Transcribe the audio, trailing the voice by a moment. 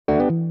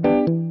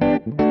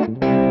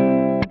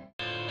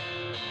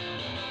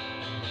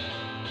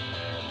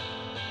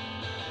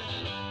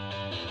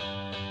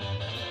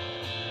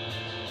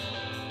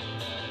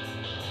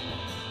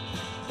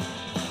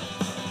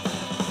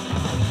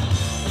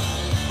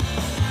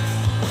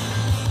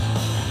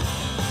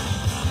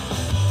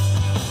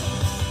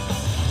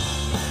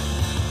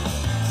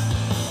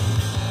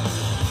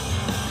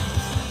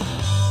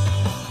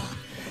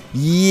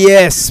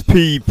Yes,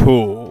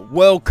 people,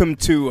 welcome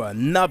to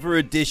another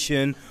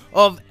edition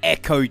of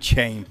Echo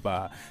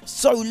Chamber.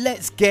 So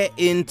let's get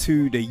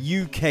into the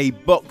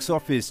UK box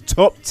office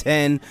top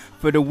 10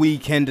 for the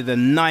weekend of the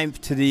 9th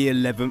to the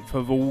 11th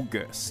of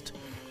August.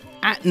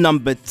 At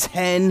number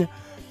 10,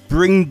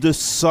 Bring the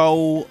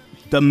Soul,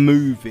 the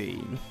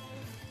movie.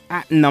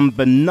 At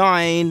number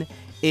 9,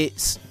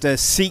 it's the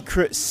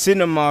secret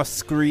cinema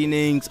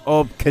screenings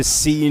of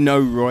Casino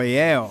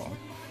Royale.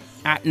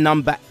 At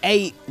number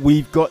 8,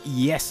 we've got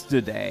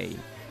Yesterday.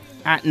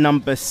 At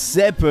number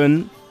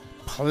 7,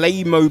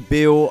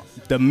 Playmobil,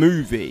 the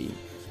movie.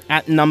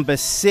 At number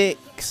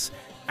 6,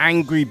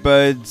 Angry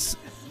Birds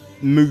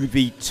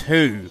movie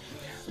 2.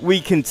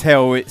 We can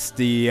tell it's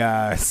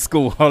the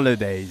school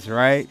holidays,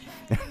 right?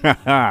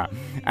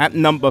 At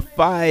number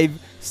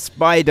 5,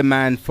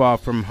 Spider-Man Far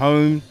From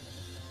Home.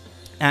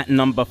 At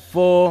number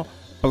 4,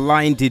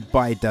 Blinded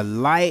by the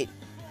Light.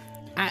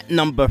 At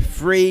number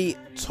 3,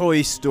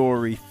 Toy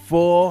Story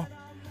 4.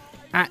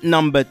 At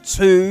number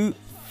 2,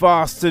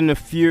 Fast and the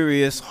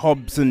Furious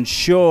Hobbs and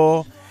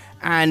Shaw.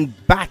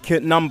 And back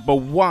at number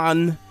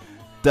 1,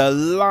 The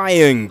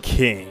Lion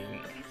King.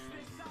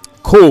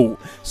 Cool.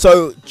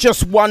 So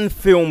just one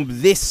film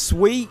this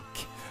week.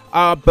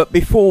 But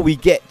before we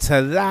get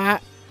to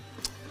that,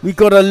 we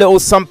got a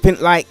little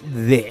something like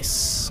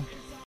this.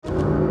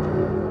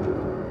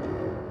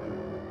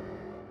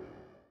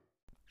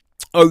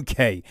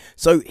 Okay,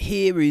 so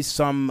here is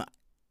some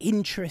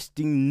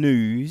interesting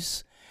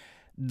news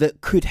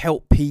that could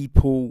help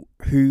people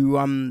who,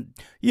 are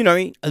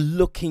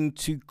looking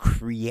to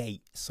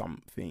create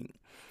something.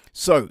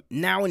 So,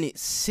 now in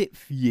its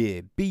 6th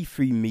year,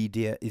 B3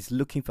 Media is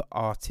looking for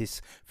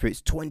artists for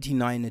its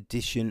 29th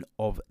edition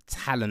of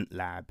Talent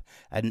Lab,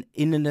 an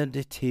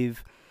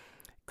innovative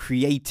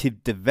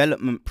creative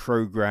development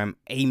program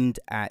aimed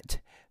at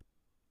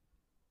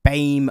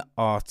BAME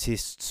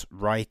artists,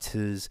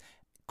 writers,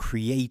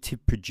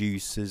 creative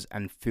producers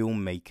and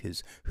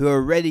filmmakers who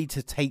are ready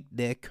to take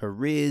their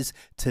careers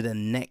to the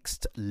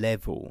next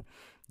level.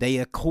 They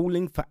are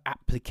calling for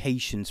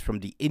applications from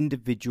the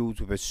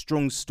individuals with a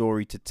strong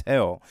story to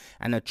tell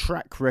and a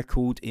track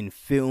record in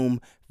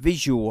film,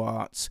 visual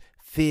arts,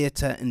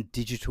 theatre and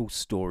digital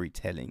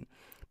storytelling.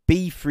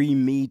 B3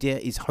 Media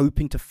is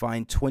hoping to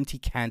find 20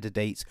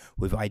 candidates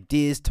with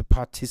ideas to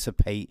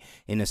participate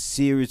in a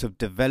series of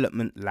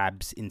development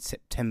labs in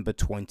September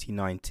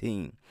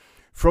 2019.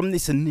 From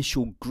this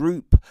initial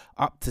group,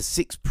 up to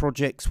 6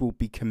 projects will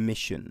be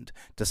commissioned.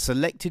 The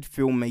selected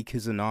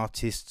filmmakers and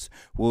artists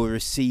will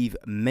receive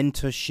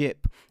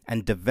mentorship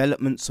and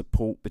development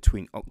support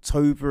between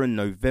October and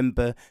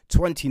November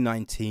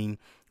 2019,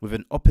 with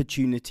an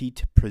opportunity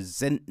to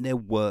present their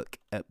work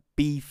at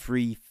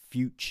B3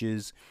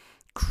 Futures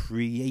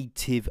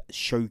Creative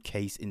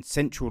Showcase in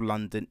central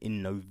London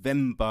in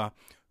November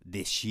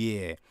this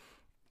year.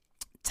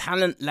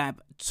 Talent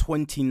Lab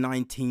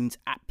 2019's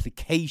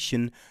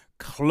application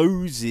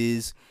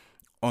closes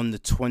on the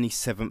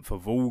 27th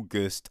of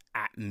August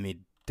at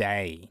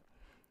midday.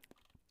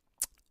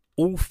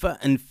 Author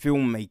and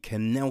filmmaker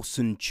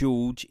Nelson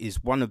George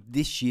is one of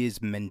this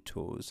year's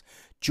mentors.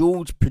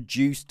 George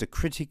produced the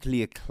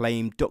critically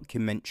acclaimed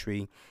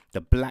documentary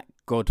The Black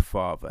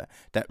Godfather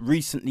that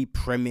recently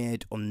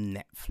premiered on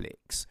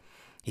Netflix.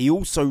 He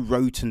also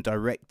wrote and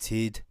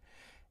directed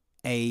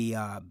A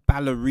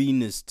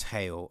Ballerina's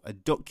Tale, a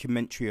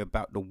documentary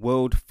about the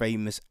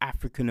world-famous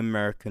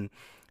African-American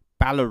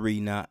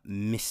ballerina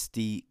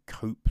Misty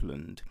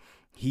Copeland.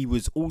 He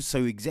was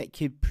also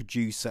executive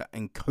producer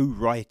and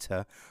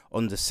co-writer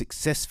on the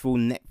successful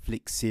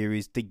Netflix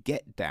series The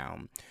Get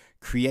Down,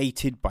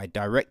 created by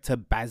director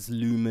Baz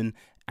Luhrmann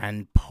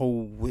and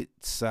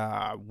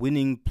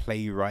Pulitzer-winning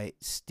playwright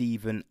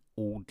Stephen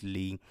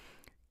Audley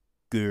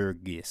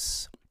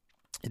Girdis.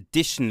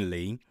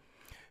 Additionally,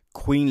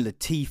 Queen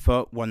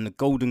Latifah won the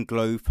Golden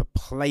Globe for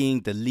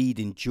playing the lead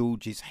in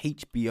George's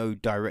HBO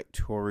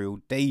directorial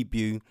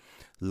debut,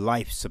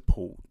 Life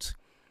Support.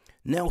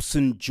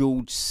 Nelson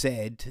George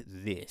said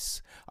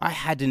this: "I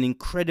had an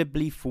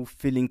incredibly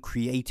fulfilling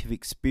creative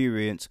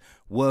experience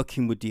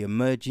working with the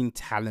emerging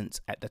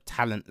talents at the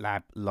Talent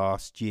Lab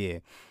last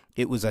year.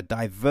 It was a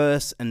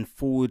diverse and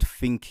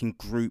forward-thinking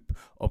group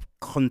of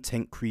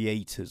content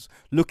creators.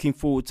 Looking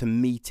forward to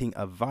meeting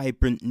a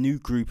vibrant new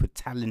group of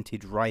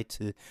talented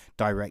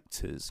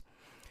writer-directors.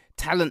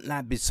 Talent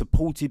Lab is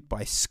supported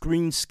by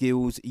Screen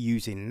Skills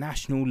using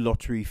National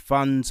Lottery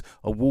funds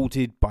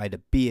awarded by the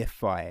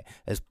BFI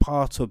as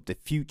part of the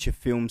Future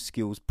Film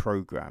Skills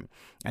Programme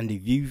and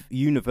the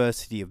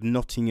University of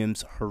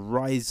Nottingham's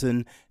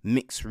Horizon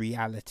Mixed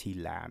Reality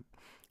Lab.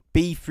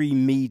 B3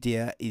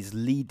 Media is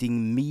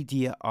leading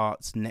media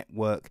arts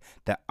network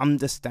that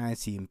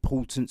understands the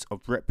importance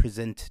of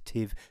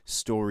representative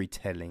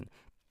storytelling.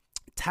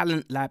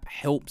 Talent Lab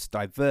helps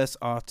diverse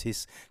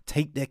artists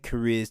take their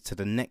careers to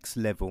the next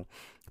level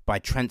by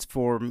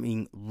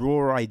transforming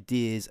raw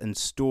ideas and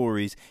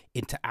stories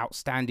into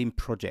outstanding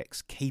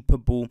projects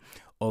capable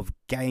of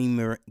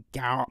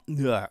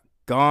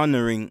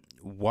garnering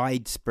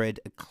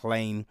widespread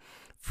acclaim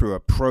through a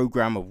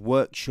program of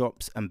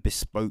workshops and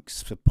bespoke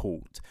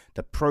support.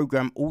 The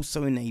program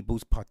also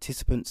enables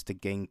participants to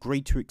gain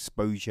greater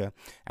exposure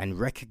and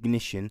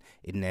recognition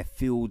in their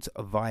fields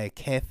via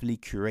carefully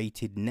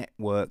curated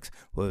networks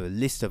with a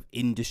list of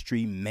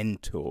industry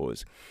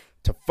mentors.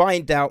 To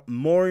find out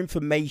more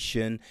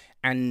information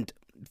and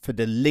for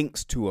the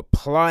links to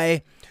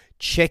apply,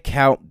 check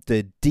out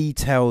the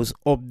details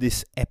of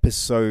this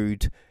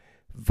episode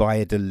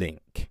via the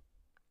link.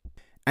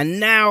 And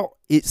now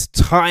it's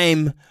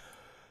time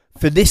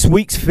for this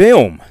week's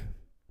film.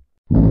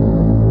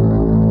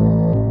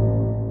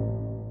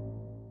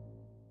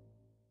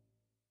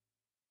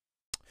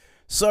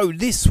 So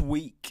this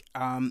week,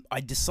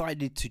 I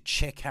decided to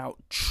check out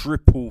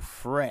Triple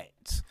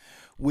Threat,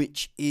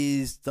 which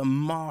is the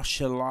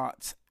martial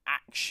arts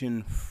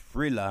action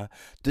thriller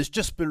that's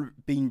just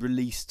been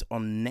released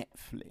on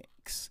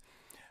Netflix.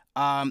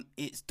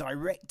 It's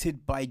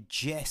directed by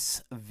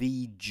Jess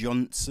V.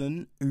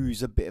 Johnson,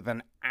 who's a bit of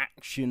an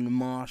action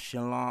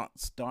martial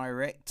arts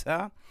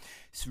director.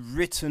 It's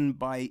written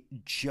by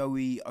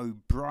Joey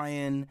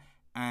O'Brien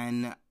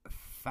and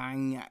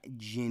Fang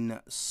Jin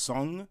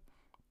Song.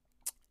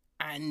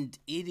 And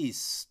it is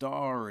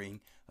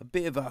starring a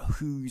bit of a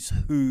who's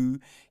who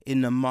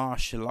in the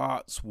martial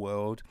arts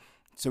world.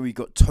 So we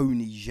got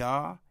Tony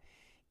Jaa,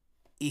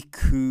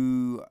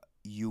 Iko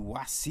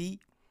Uwais,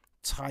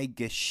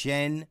 Tiger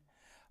Shen,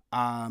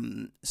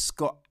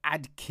 Scott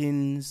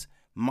Adkins,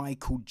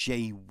 Michael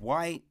J.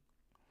 White,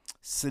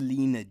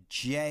 Selena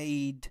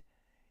Jade,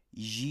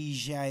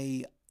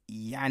 Zhizhai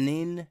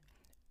Yanin,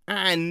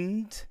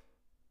 and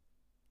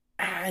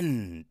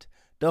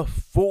the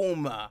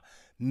former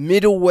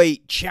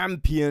middleweight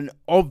champion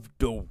of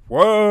the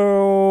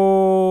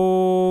world,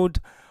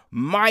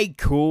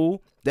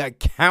 Michael the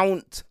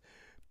Count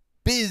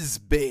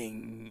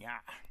Bisping.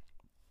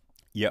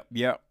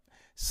 Yep.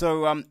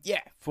 So,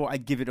 thought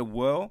I'd give it a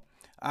whirl.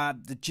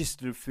 The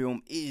gist of the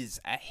film is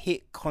a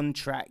hit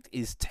contract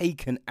is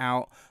taken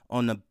out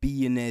on a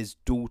billionaire's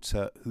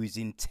daughter who is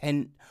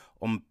intent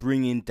on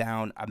bringing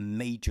down a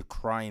major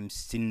crime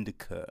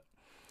syndicate.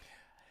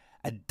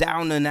 A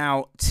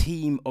down-and-out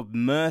team of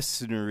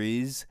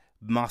mercenaries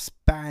must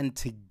band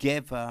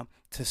together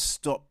to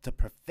stop the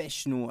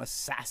professional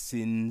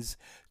assassins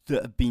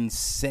that have been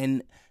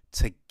sent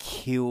to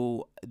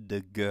kill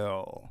the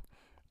girl.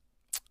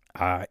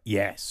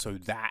 So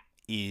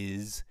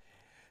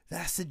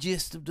that's the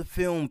gist of the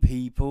film,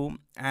 people.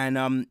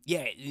 And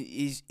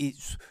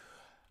it's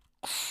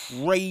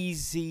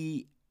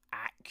crazy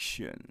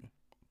action.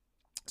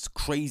 It's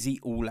crazy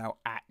all-out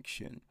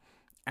action.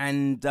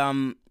 And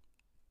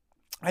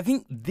I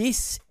think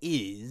this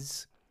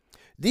is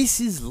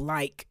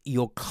like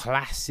your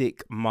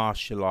classic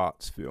martial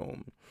arts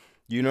film,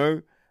 you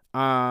know?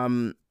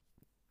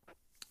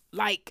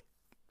 Like,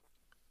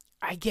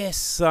 I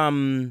guess,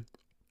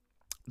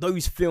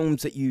 those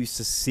films that you used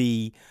to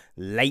see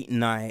late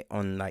night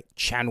on, like,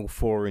 Channel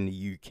 4 in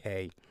the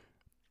UK,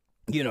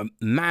 you know,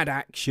 mad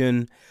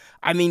action.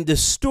 I mean, there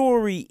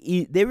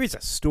is a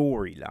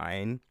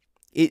storyline.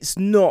 It's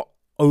not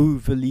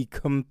overly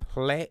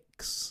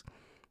complex,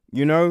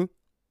 you know?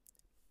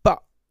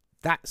 But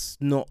that's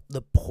not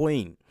the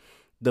point.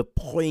 The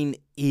point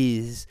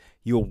is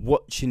you're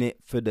watching it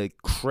for the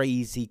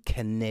crazy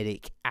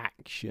kinetic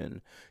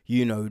action,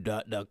 you know,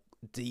 the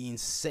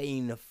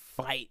insane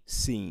fight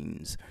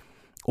scenes,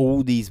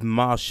 all these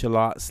martial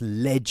arts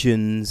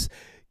legends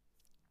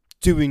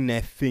doing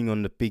their thing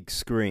on the big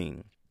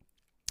screen.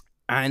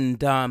 And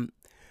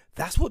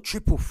that's what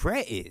Triple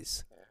Threat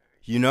is,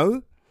 you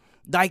know?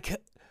 Like,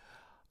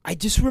 I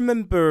just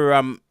remember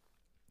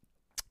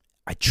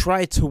I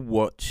tried to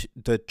watch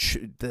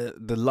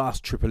the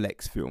last Triple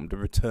X film, The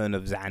Return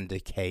of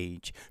Xander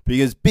Cage,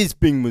 because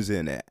Bisping was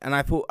in it. And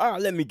I thought,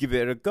 let me give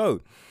it a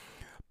go.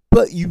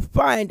 But you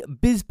find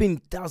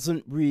Bisping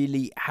doesn't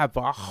really have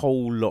a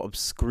whole lot of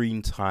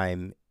screen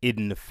time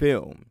in the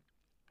film,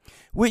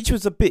 which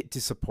was a bit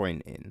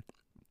disappointing.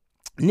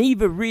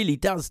 Neither really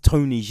does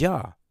Tony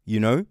Jaa, you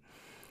know.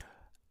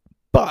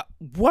 But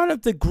one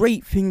of the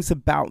great things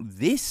about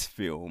this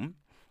film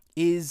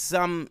is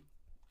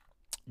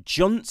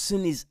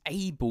Johnson is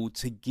able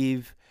to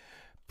give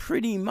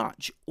pretty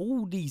much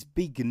all these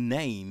big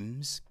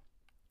names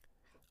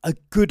a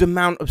good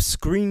amount of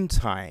screen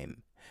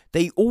time.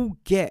 They all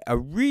get a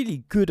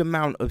really good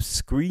amount of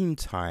screen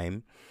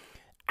time,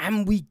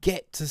 and we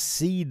get to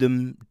see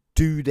them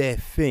do their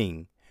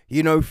thing.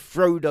 You know,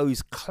 throw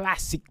those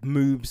classic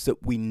moves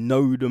that we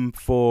know them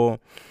for.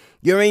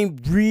 You know what I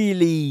mean?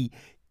 Really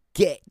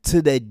get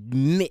to the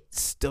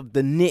midst of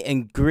the nit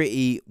and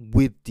gritty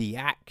with the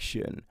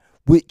action,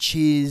 which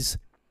is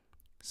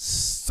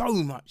so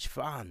much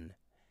fun.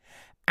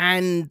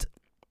 And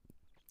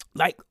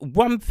like,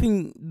 one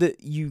thing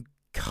that you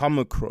come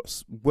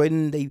across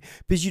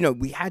because, you know,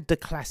 we had the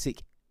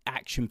classic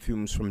action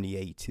films from the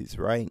 80s,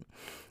 right?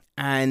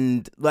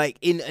 And like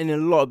in a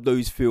lot of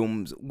those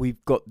films,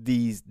 we've got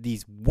these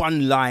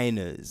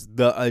one-liners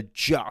that are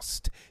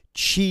just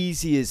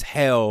cheesy as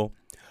hell,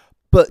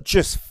 but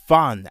just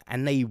fun,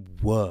 and they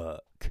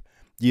work.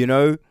 you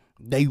know,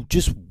 they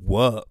just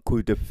work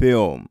with the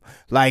film.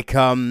 Like,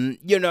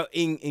 you know,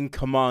 in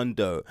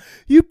Commando,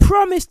 you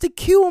promised to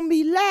kill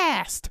me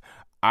last.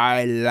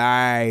 I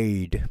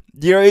lied.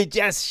 You know,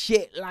 just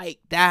shit like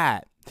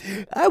that.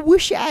 I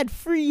wish I had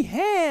 3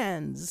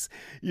 hands.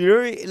 You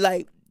know,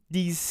 like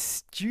these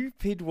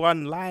stupid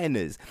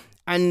one-liners.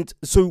 And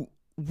so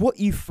what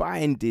you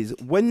find is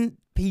when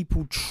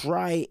people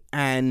try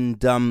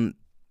and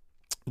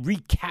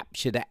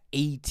recapture that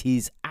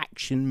 80s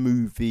action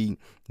movie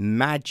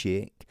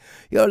magic,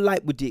 you know,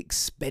 like with the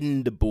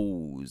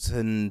Expendables,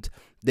 and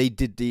they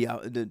did the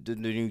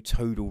new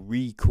Total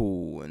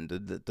Recall, and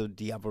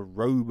the other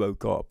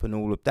RoboCop and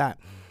all of that.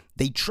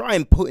 They try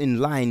and put in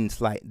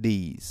lines like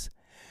these,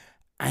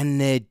 and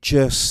they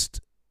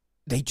just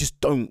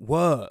don't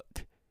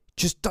work.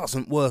 Just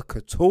doesn't work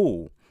at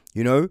all,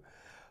 you know.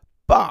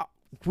 But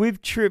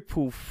with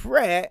Triple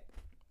Threat,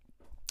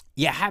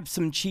 you have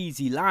some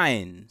cheesy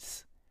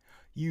lines.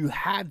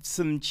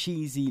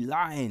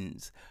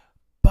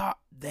 But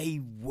they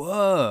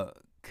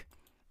work,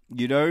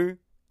 you know?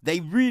 They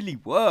really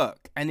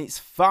work, and it's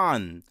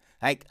fun.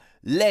 Like,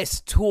 less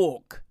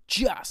talk,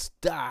 just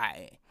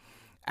die.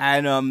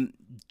 And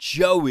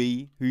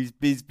Joey, who's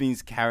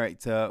Bisbee's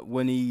character,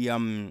 when he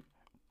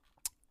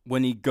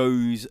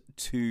goes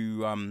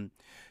to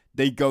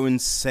they go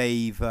and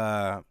save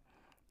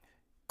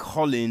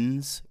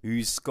Collins,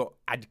 who's Scott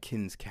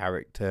Adkins'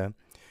 character.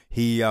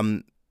 He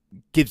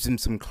gives him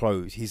some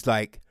clothes. He's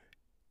like,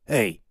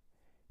 "Hey,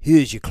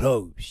 here's your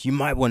clothes. You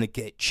might want to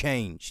get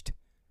changed.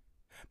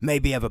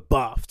 Maybe have a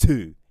bath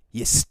too.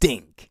 You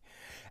stink."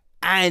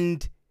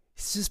 And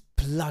it's just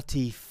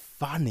bloody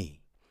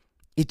funny.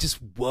 It just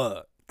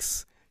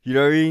works. You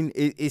know what I mean?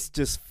 It's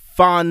just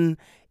fun.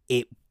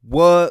 It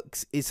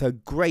works. It's a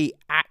great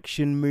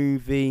action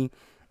movie.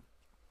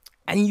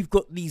 And you've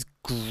got these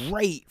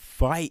great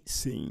fight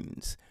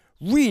scenes.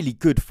 Really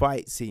good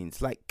fight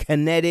scenes. Like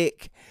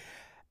kinetic.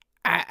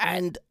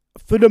 And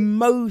for the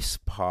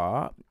most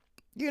part,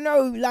 you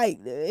know,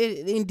 like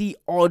in the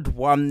odd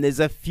one, there's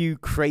a few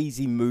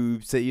crazy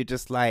moves that you're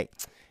just like,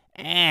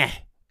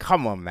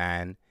 come on,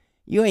 man.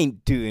 You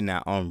ain't doing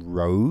that on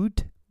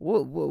road.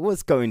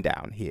 What's going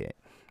down here?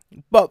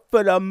 But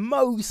for the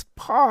most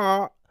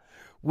part,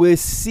 we're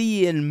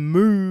seeing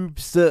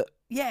moves that,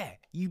 yeah,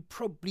 you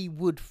probably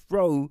would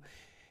throw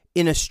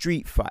in a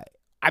street fight.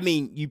 I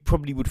mean, you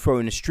probably would throw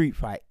in a street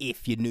fight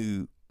if you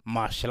knew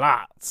martial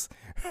arts.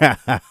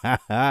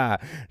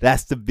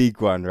 That's the big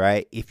one,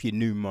 right? If you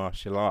knew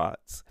martial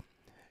arts.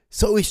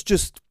 So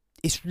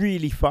it's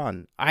really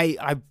fun.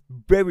 I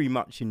very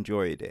much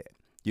enjoyed it.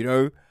 You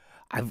know,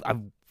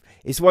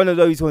 it's one of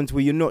those ones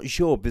where you're not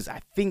sure, because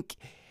I think,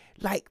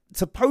 like,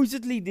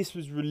 supposedly this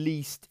was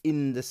released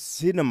in the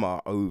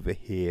cinema over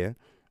here,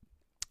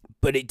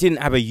 but it didn't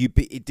have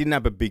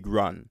a big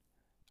run.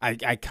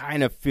 I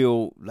kind of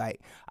feel like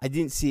I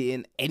didn't see it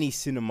in any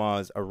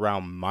cinemas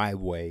around my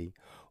way,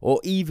 or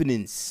even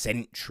in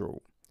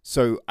Central.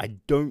 So I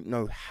don't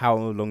know how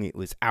long it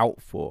was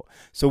out for.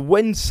 So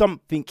when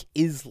something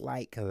is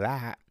like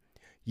that,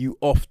 you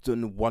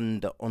often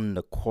wonder on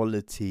the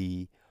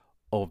quality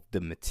of the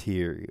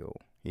material.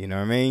 You know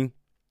what I mean?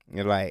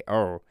 You're like,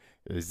 oh,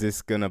 is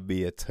this gonna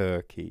be a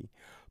turkey?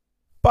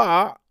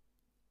 But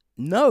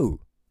no,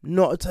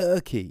 not a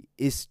turkey.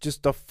 It's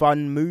just a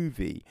fun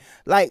movie.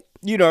 Like,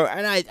 you know,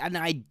 and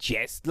I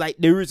just, like,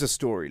 there is a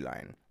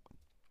storyline.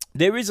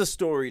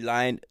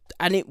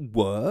 And it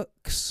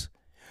works,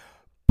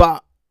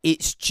 but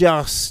it's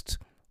just,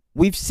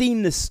 we've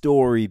seen the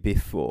story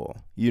before,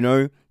 you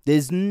know?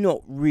 There's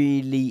not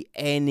really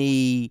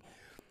any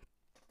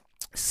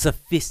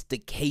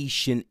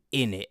sophistication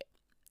in it,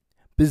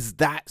 because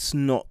that's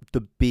not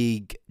the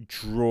big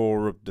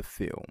draw of the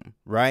film,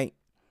 right?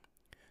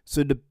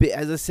 So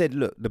as I said,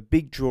 look, the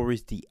big draw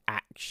is the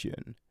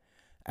action,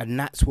 and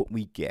that's what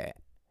we get.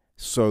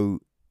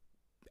 So,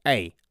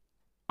 hey,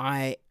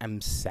 I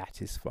am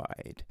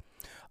satisfied.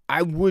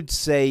 I would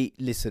say,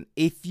 listen,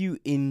 if you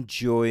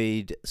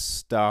enjoyed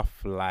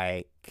stuff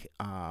like,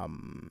 I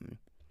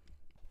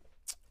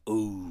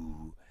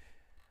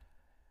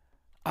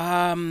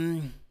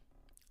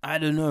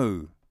don't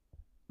know.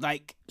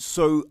 Like,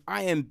 so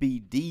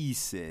IMBD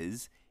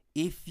says,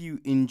 if you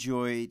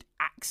enjoyed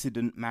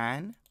Accident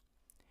Man,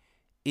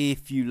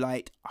 if you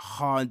liked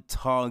Hard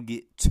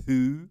Target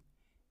 2,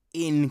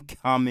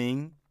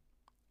 Incoming,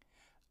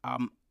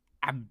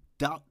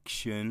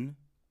 Abduction,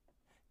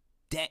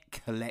 Debt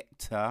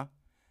Collector,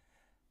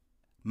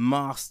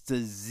 Master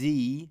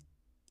Z,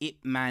 Ip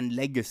Man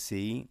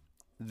Legacy,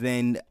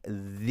 then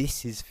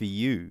this is for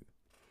you.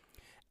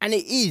 And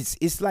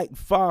it's like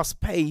fast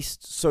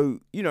paced. So,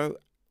 you know,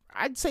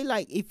 I'd say,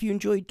 like, if you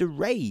enjoyed The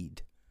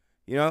Raid,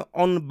 you know,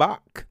 on the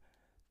buck,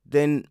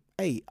 then,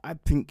 hey, I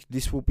think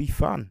this will be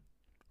fun.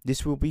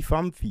 This will be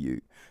fun for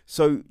you.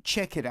 So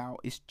check it out.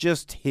 It's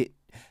just hit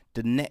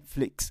the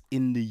Netflix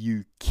in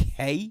the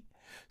UK.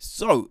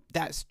 So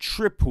that's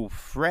Triple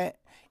Threat.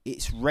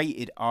 It's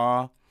rated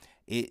R.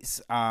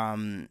 It's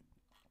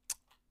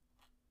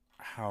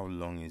how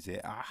long is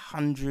it?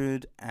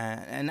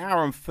 An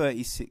hour and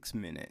 36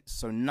 minutes.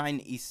 So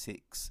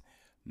 96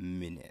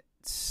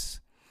 minutes.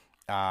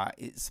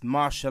 It's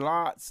martial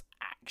arts,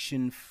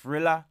 action,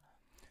 thriller.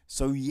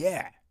 So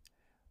yeah,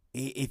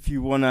 if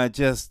you want to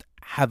just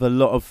have a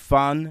lot of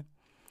fun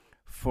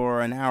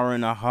for an hour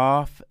and a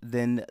half,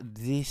 then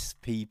this,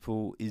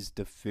 people, is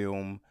the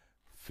film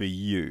for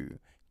you.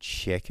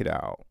 Check it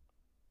out.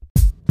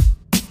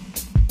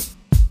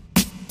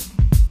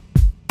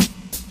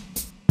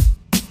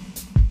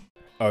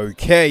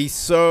 Okay,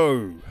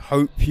 so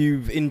hope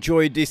you've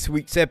enjoyed this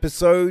week's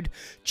episode.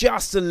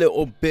 Just a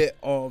little bit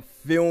of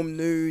film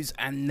news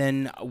and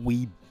then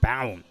we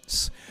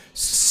bounce.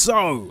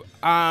 So,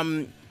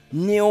 Neil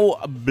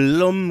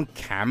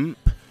Blomkamp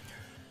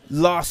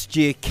last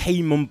year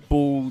came on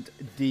board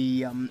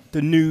the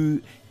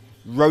new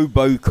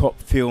RoboCop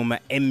film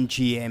at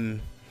MGM,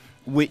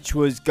 which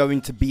was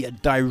going to be a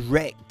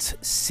direct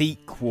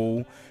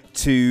sequel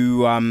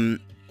to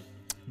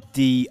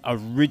the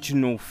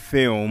original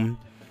film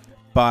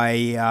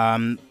by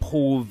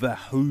Paul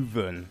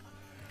Verhoeven.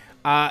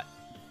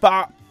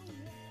 But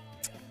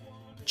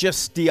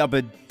just the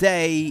other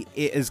day,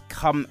 it has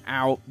come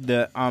out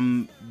that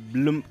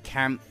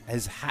Blomkamp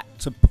has had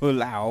to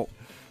pull out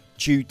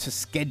due to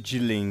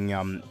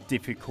scheduling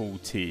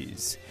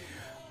difficulties.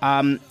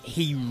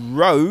 He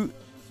wrote,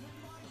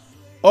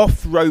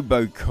 "Off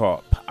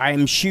RoboCop, I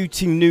am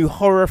shooting new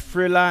horror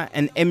thriller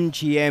and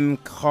MGM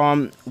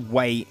can't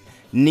wait.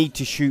 Need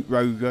to shoot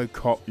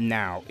RoboCop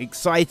now.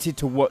 Excited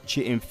to watch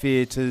it in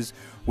theaters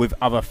with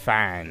other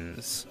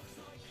fans."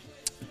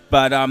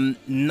 But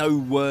no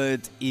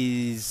word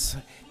is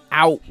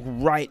out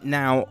right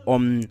now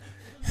on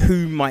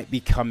who might be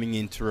coming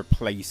in to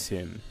replace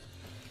him.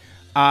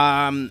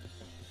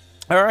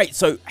 Alright,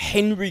 so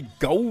Henry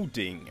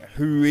Golding,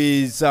 who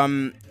is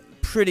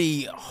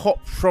pretty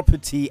hot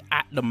property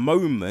at the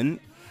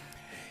moment,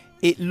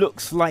 it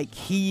looks like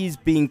he is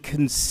being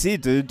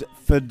considered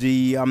for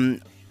the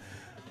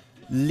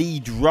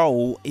lead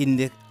role in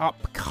the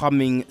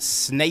upcoming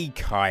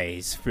Snake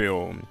Eyes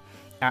film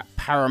at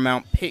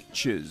Paramount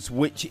Pictures,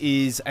 which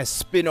is a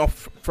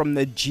spin-off from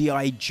the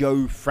G.I.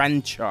 Joe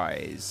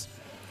franchise.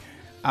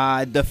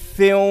 The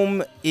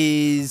film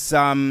is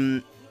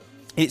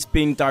it's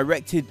being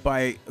directed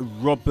by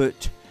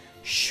Robert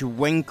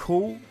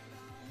Schwenkel,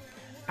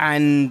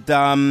 and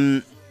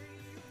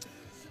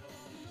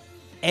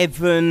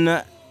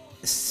Evan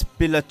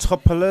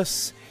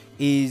Spilatopoulos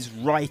is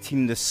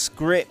writing the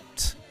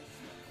script,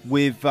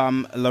 with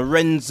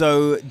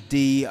Lorenzo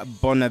Di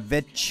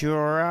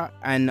Bonaventura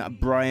and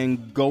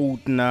Brian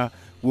Goldner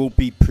will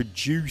be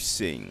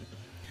producing.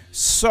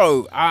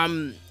 So,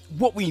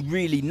 what we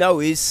really know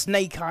is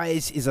Snake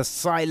Eyes is a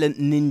silent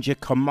ninja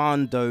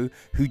commando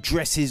who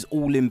dresses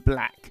all in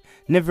black,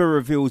 never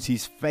reveals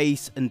his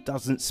face and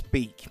doesn't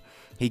speak.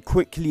 He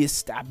quickly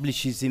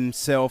establishes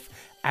himself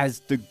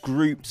as the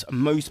group's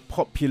most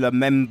popular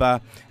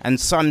member and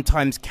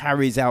sometimes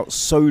carries out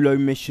solo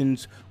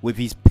missions with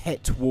his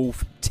pet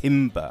wolf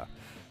Timber.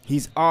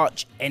 His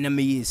arch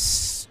enemy is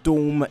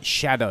Storm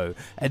Shadow,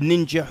 a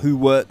ninja who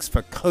works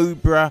for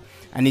Cobra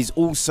and is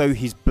also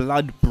his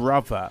blood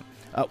brother.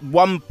 At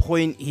one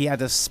point he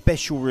had a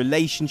special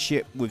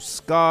relationship with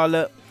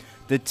Scarlet,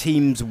 the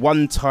team's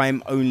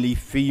one-time only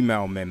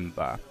female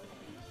member.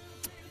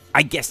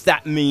 I guess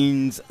that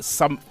means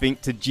something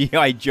to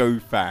G.I. Joe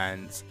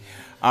fans.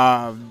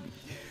 I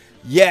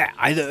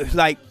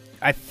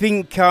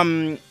think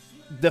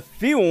the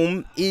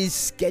film is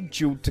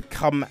scheduled to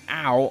come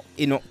out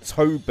in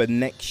October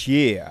next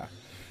year.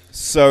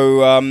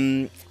 So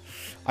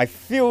I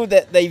feel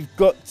that they've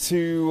got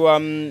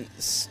to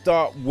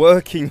start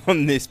working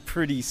on this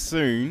pretty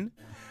soon.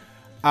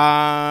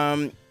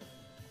 And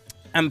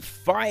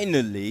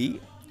finally,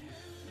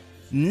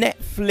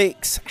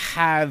 Netflix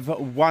have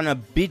won a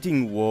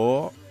bidding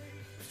war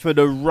for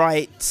the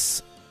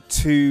rights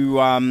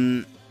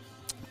to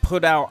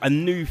put out a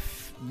new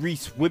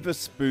Reese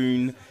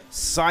Witherspoon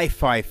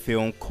sci-fi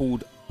film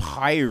called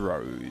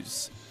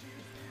Pyros,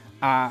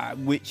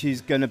 which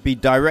is going to be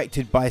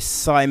directed by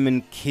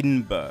Simon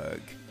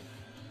Kinberg.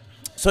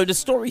 So the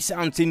story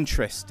sounds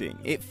interesting.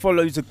 It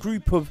follows a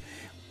group of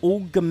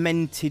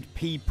augmented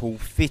people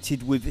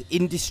fitted with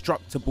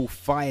indestructible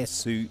fire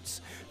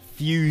suits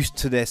fused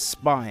to their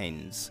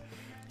spines.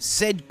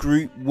 Said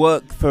group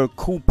work for a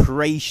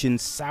corporation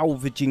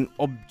salvaging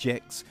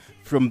objects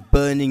from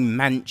burning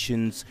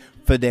mansions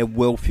for their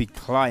wealthy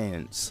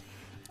clients,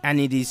 and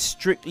it is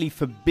strictly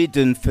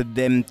forbidden for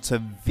them to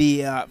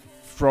veer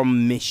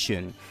from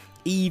mission,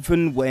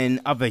 even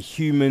when other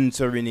humans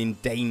are in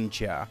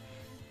danger.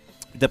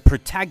 The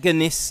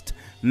protagonist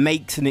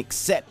makes an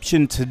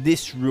exception to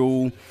this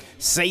rule,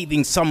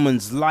 saving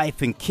someone's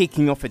life and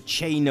kicking off a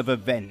chain of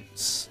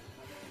events.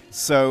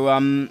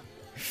 So,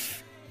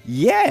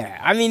 yeah,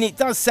 I mean, it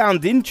does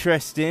sound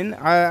interesting.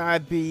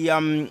 I'd be,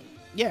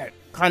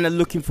 kind of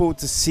looking forward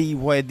to see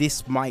where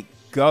this might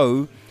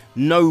go.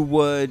 No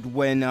word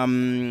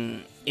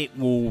when, it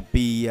will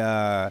be,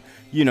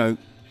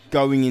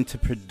 going into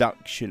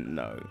production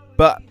though.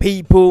 But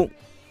people,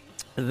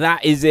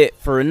 that is it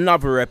for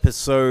another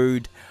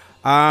episode.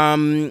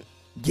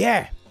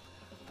 Yeah,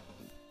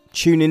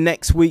 tune in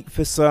next week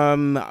for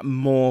some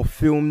more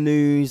film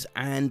news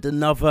and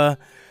another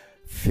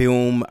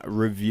film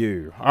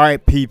review. All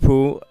right,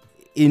 people,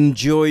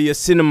 enjoy your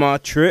cinema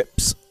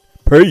trips.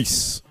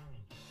 Peace.